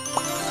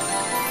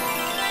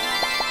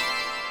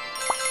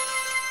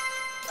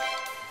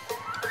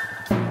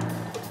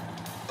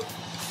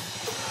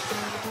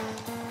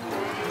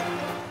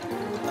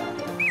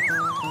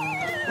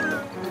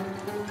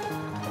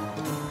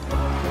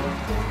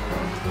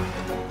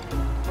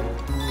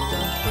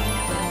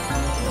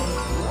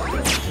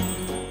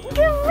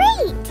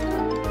 Great!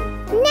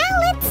 Now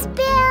let's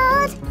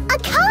build a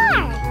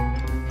car.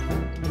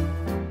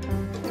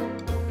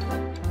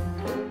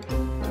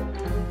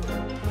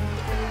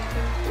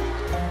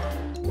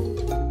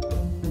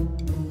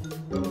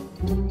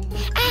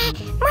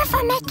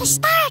 Morphle, make a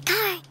star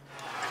car.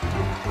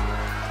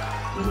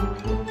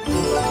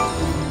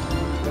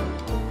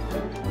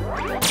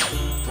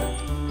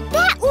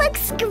 That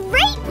looks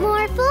great,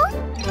 Morphle.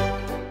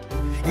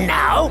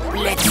 Now,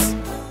 let's...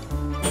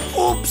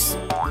 Oops!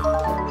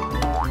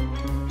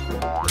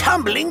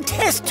 Tumbling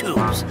test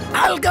tubes.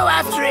 I'll go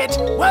after it.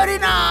 Worry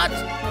not.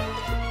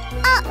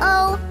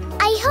 Uh-oh.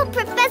 I hope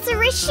Professor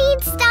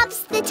Rashid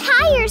stops the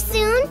tire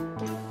soon.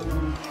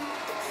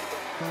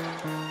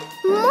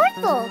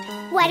 Morphle,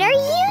 what are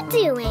you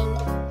doing?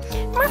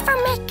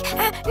 Morphle make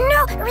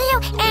no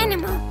real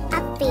animal. A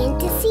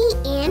fantasy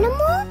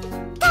animal?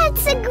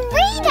 That's a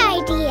great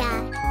idea.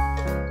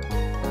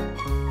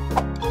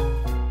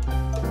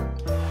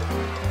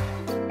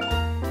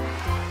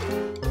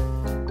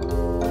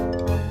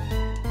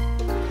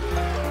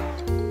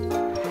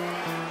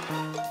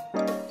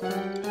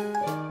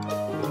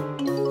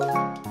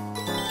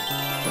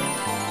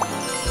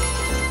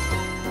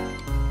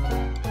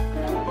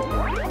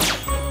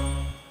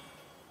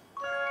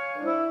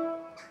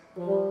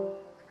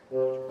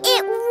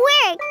 It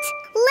worked!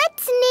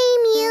 Let's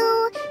name you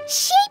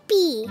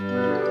Shapey.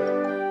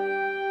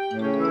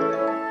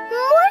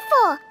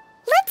 Morphle,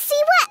 let's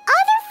see what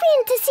other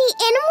fantasy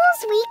animals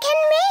we can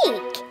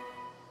make.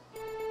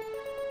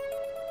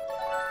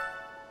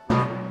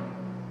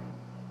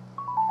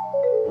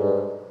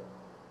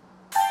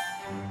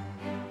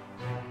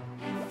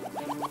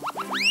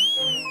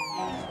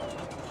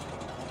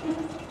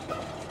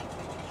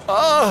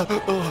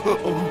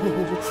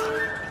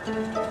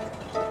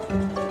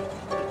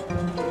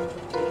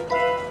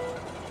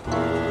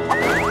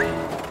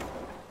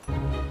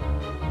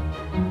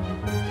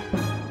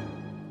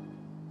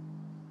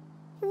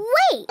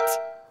 Wait,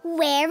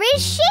 where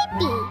is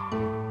Shapey?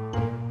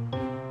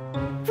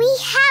 We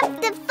have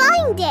to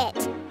find it.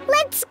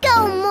 Let's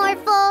go,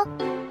 Morphle.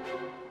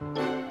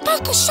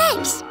 Take the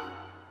shapes.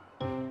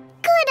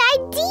 Good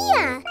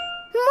idea.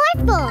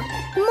 Morphle,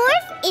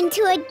 morph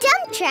into a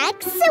dump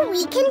truck so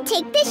we can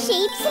take the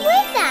shapes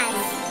with us.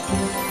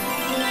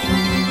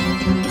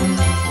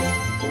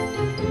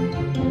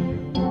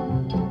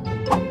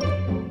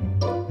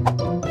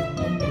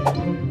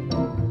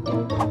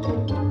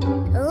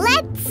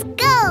 Let's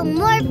go,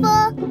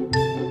 Morphle.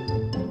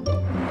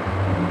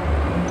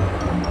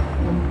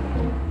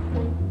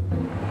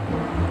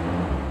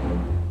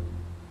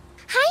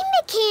 Hi,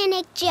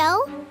 Mechanic Joe.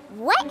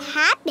 What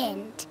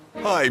happened?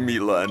 Hi,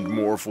 Mila and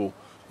Morphle.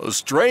 A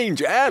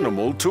strange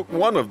animal took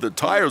one of the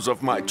tires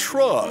of my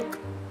truck.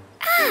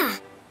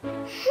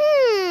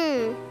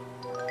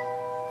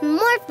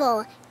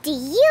 Morphle, do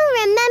you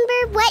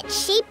remember what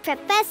shape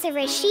Professor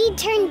Rashid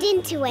turned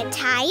into a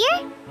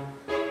tire?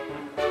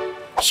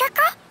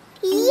 circle?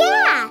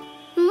 Yeah!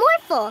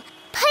 Morphle,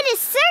 put a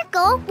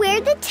circle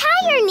where the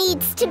tire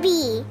needs to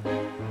be.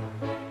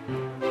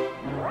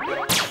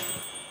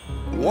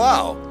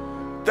 Wow!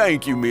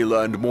 Thank you,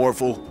 Mila and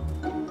Morphle.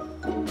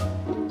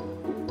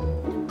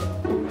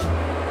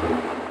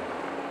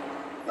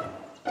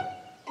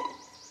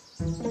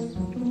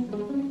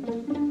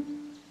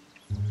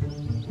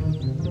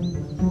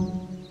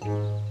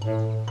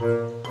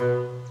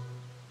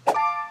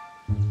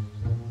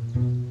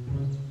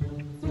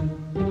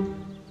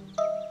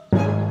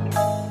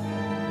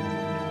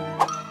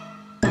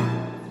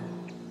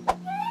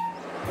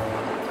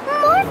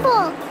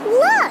 Morphle,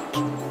 look!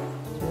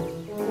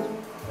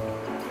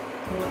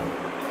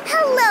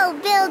 Hello,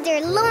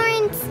 Builder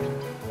Lawrence.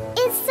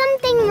 Is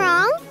something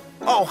wrong?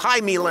 Oh, hi,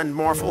 Mila and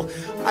Morphle.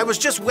 I was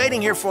just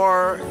waiting here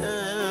for,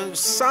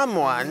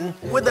 someone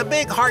with a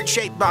big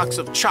heart-shaped box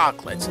of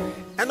chocolates.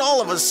 And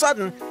all of a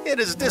sudden, it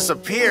has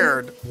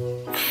disappeared.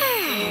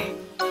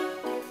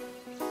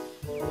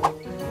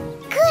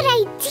 Good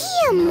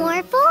idea,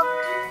 Morphle.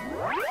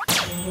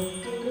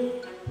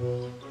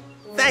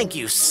 Thank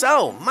you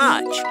so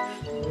much.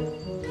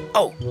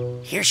 Oh,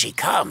 here she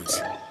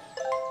comes.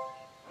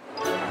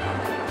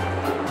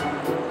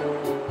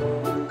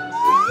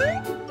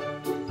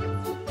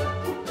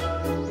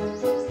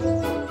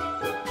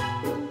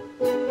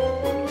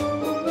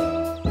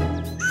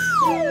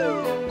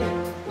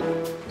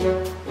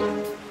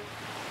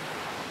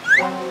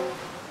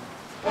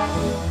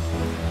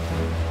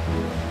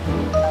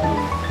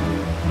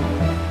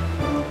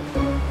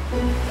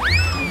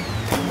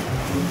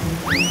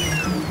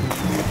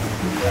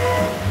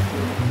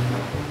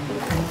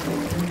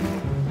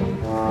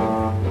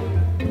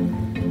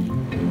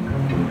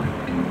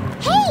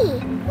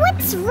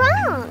 What's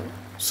wrong?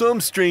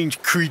 Some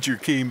strange creature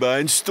came by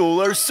and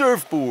stole our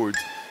surfboards.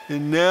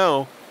 And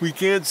now we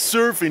can't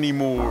surf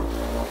anymore.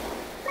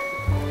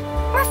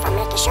 Morphle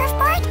make a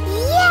surfboard?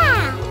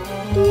 Yeah!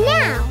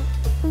 Now,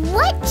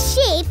 what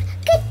shape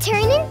could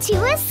turn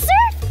into a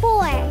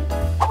surfboard?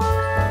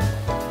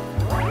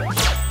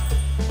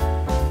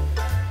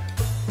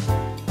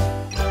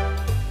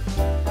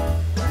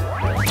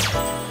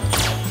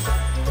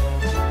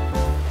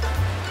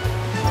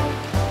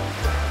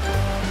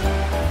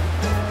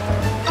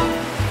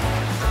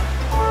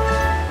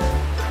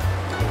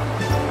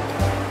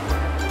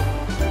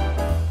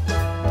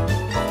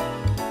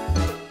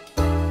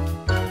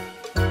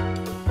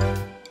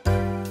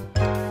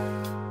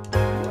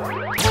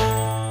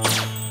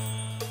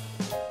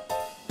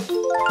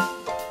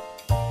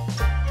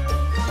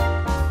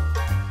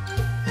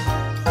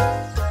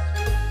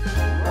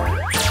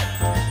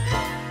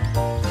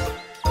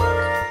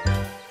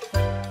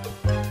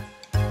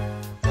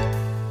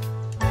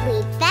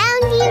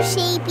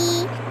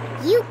 Shapey.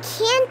 You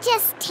can't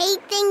just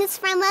take things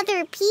from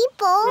other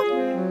people.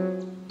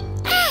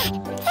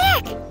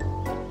 Look!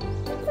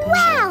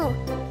 Wow!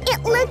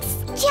 It looks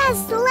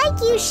just like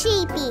you,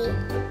 Shapey.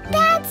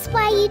 That's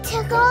why you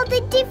took all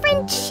the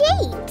different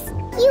shapes.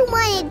 You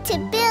wanted to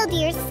build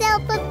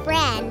yourself a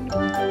friend.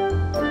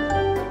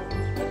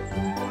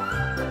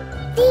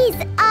 These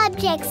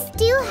objects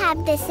do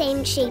have the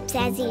same shapes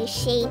as you,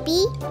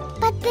 Shapey,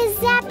 but the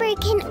zapper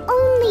can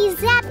only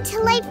zap to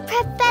like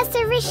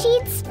Professor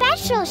Rashid's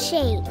special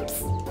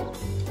shapes.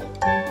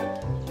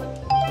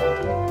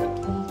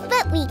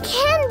 But we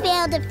can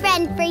build a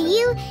friend for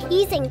you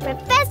using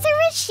Professor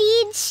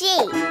Rashid's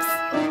shapes.